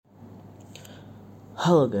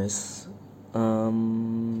Halo guys,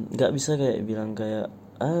 nggak bisa kayak bilang kayak,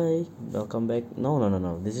 "Hi, welcome back." No.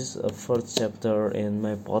 This is a first chapter in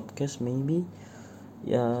my podcast maybe.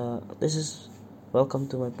 This is welcome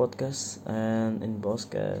to my podcast, and in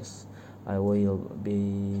podcast I will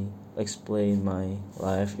be explain my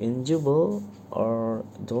life in Jubel or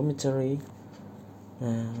dormitory.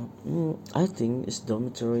 I think it's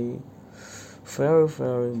dormitory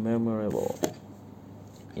very memorable.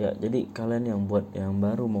 Ya, jadi kalian yang buat yang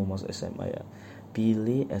baru mau masuk SMA ya,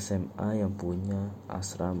 pilih SMA yang punya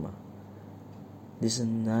asrama. This is a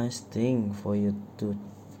nice thing for you to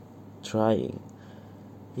trying.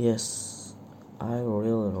 Yes, I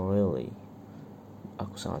really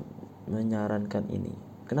aku sangat menyarankan ini.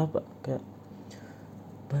 Kenapa? Kayak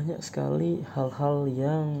banyak sekali hal-hal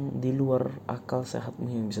yang di luar akal sehatmu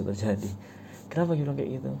yang bisa terjadi. Kenapa bilang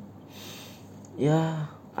kayak gitu? Ya,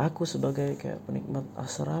 aku sebagai kayak penikmat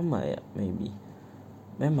asrama ya, maybe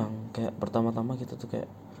memang kayak pertama-tama kita tuh kayak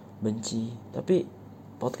benci, tapi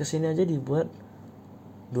podcast ini aja dibuat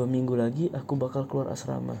 2 minggu lagi aku bakal keluar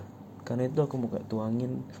asrama. Karena itu aku mau kayak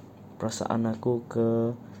tuangin perasaan aku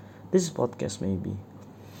ke this podcast maybe.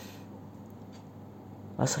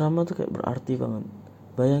 Asrama tuh kayak berarti banget.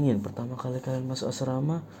 Bayangin pertama kali kalian masuk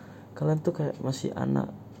asrama, kalian tuh kayak masih anak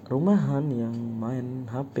rumahan yang main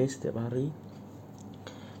HP setiap hari,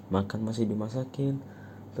 makan masih dimasakin.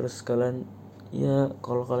 Terus kalian, ya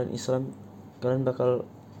kalau kalian Islam, kalian bakal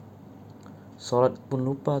sholat pun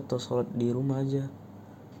lupa atau sholat di rumah aja.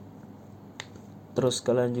 Terus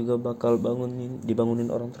kalian juga bakal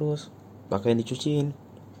dibangunin orang terus, pakaian dicuciin.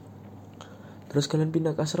 Terus kalian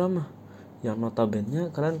pindah ke asrama yang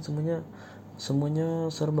notabene kalian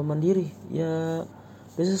semuanya serba mandiri. Ya,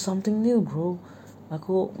 this is something new bro.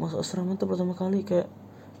 Aku masuk asrama tuh pertama kali kayak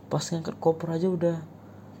pas ngangkat koper aja udah,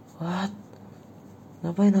 what?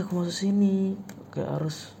 Ngapain aku masuk sini? Kayak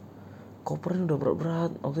harus kopernya udah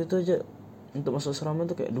berat-berat. Waktu itu aja untuk masuk asrama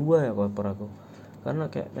tuh kayak 2 ya koper aku. Karena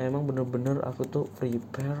kayak memang bener-bener aku tuh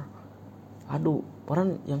prepare. Aduh,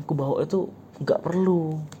 padahal yang ku bawa itu gak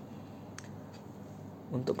perlu.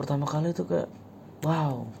 Untuk pertama kali tuh kayak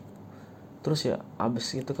wow. Terus ya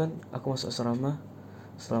abis itu kan aku masuk asrama.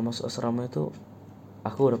 Setelah masuk asrama itu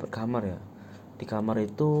aku dapat kamar ya. Di kamar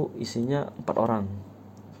itu isinya 4 orang.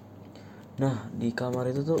 Nah di kamar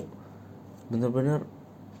itu tuh bener-bener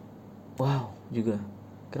wow juga.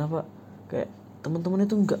 Kenapa? Kayak teman-teman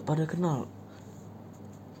itu nggak pada kenal.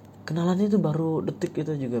 Kenalannya itu baru detik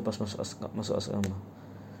itu juga pas masuk asrama.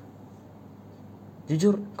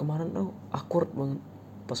 Jujur kemarin tuh awkward banget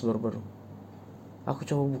pas baru-baru. Aku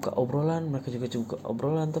coba buka obrolan, mereka juga coba buka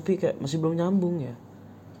obrolan, tapi kayak masih belum nyambung ya.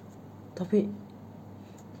 Tapi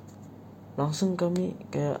langsung kami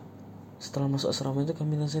kayak setelah masuk asrama itu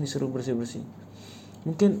kami langsung disuruh bersih-bersih.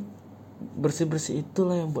 Mungkin bersih-bersih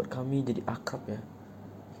itulah yang buat kami jadi akrab ya.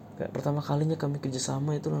 Kayak pertama kalinya kami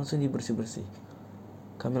kerjasama itu langsung dibersih-bersih.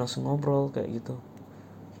 Kami langsung ngobrol kayak gitu.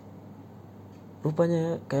 Rupanya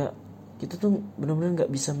ya kayak kita tuh benar-benar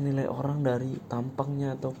nggak bisa menilai orang dari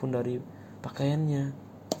tampangnya ataupun dari pakaiannya.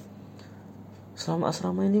 Selama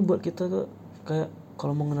asrama ini buat kita tuh kayak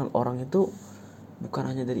kalau mengenal orang itu bukan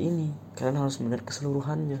hanya dari ini, kalian harus melihat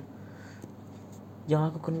keseluruhannya.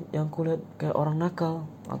 Yang aku lihat kayak orang nakal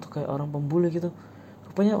atau kayak orang pembuli gitu,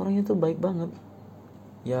 rupanya orangnya tuh baik banget.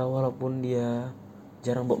 Ya walaupun dia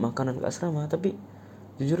jarang bawa makanan ke asrama, tapi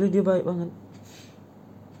jujurnya dia baik banget.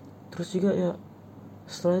 Terus juga ya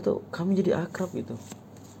setelah itu kami jadi akrab gitu.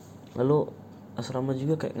 Lalu asrama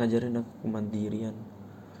juga kayak ngajarin aku kemandirian.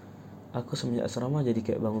 Aku semenjak asrama jadi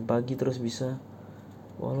kayak bangun pagi terus bisa.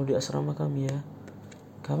 Walau di asrama kami ya,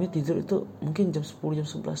 kami tidur itu mungkin jam 10, jam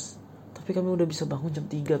 11, tapi kami udah bisa bangun jam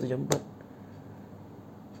 3 atau jam 4.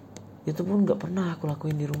 Itu pun gak pernah aku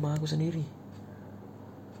lakuin di rumah aku sendiri.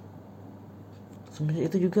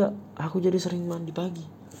 Semenjak itu juga aku jadi sering mandi pagi.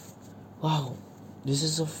 Wow, this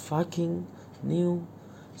is a fucking new,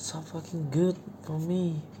 so fucking good for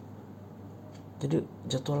me. Jadi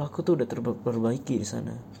jadwal aku tuh udah terperbaiki di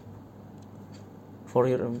sana. For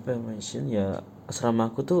your information ya, asrama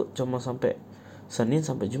aku tuh cuma sampai Senin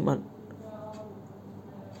sampai Jumat.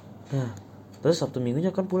 Nah, terus Sabtu Minggunya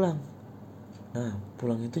kan pulang. Nah,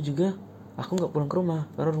 pulang itu juga aku nggak pulang ke rumah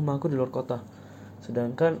karena rumah aku di luar kota.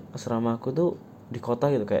 Sedangkan asrama aku tuh di kota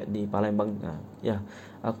gitu kayak di Palembang. Nah, ya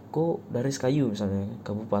aku dari Sekayu misalnya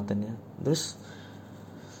kabupatennya. Terus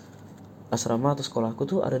asrama atau sekolah aku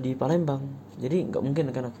tuh ada di Palembang. Jadi nggak mungkin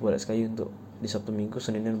kan aku balik Sekayu untuk di Sabtu Minggu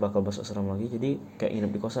Seninnya bakal masuk asrama lagi. Jadi kayak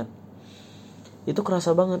nginep di kosan. Itu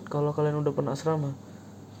kerasa banget kalau kalian udah pernah asrama.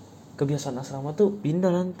 Kebiasaan asrama tuh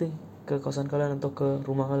pindah nanti ke kosan kalian atau ke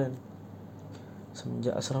rumah kalian.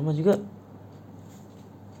 Semenjak asrama juga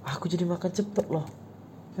aku jadi makan cepet loh.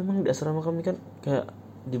 Memang di asrama kami kan kayak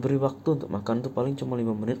diberi waktu untuk makan tuh paling cuma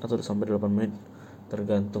 5 menit atau sampai 8 menit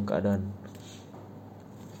tergantung keadaan.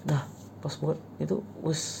 Nah pas buat itu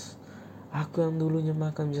aku yang dulunya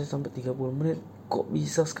makan bisa sampai 30 menit, kok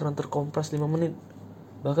bisa sekarang terkompres 5 menit,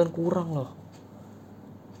 bahkan kurang loh.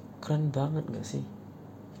 Keren banget gak sih?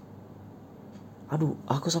 Aduh,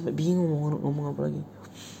 aku sampai bingung mau ngomong apa lagi.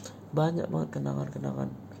 Banyak banget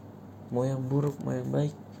kenangan-kenangan, mau yang buruk mau yang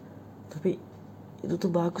baik, tapi itu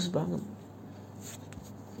tuh bagus banget.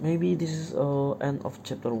 Maybe this is end of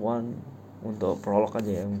chapter 1 untuk prolog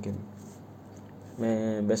aja ya mungkin.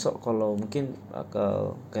 Besok kalau mungkin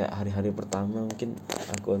bakal kayak hari-hari pertama mungkin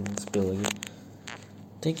aku akan spill lagi.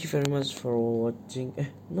 Thank you very much for watching.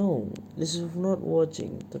 No, this is not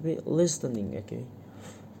watching, tapi listening, okay?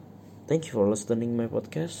 Thank you for listening my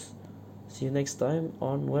podcast. See you next time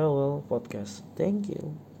on Wewel Podcast. Thank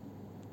you.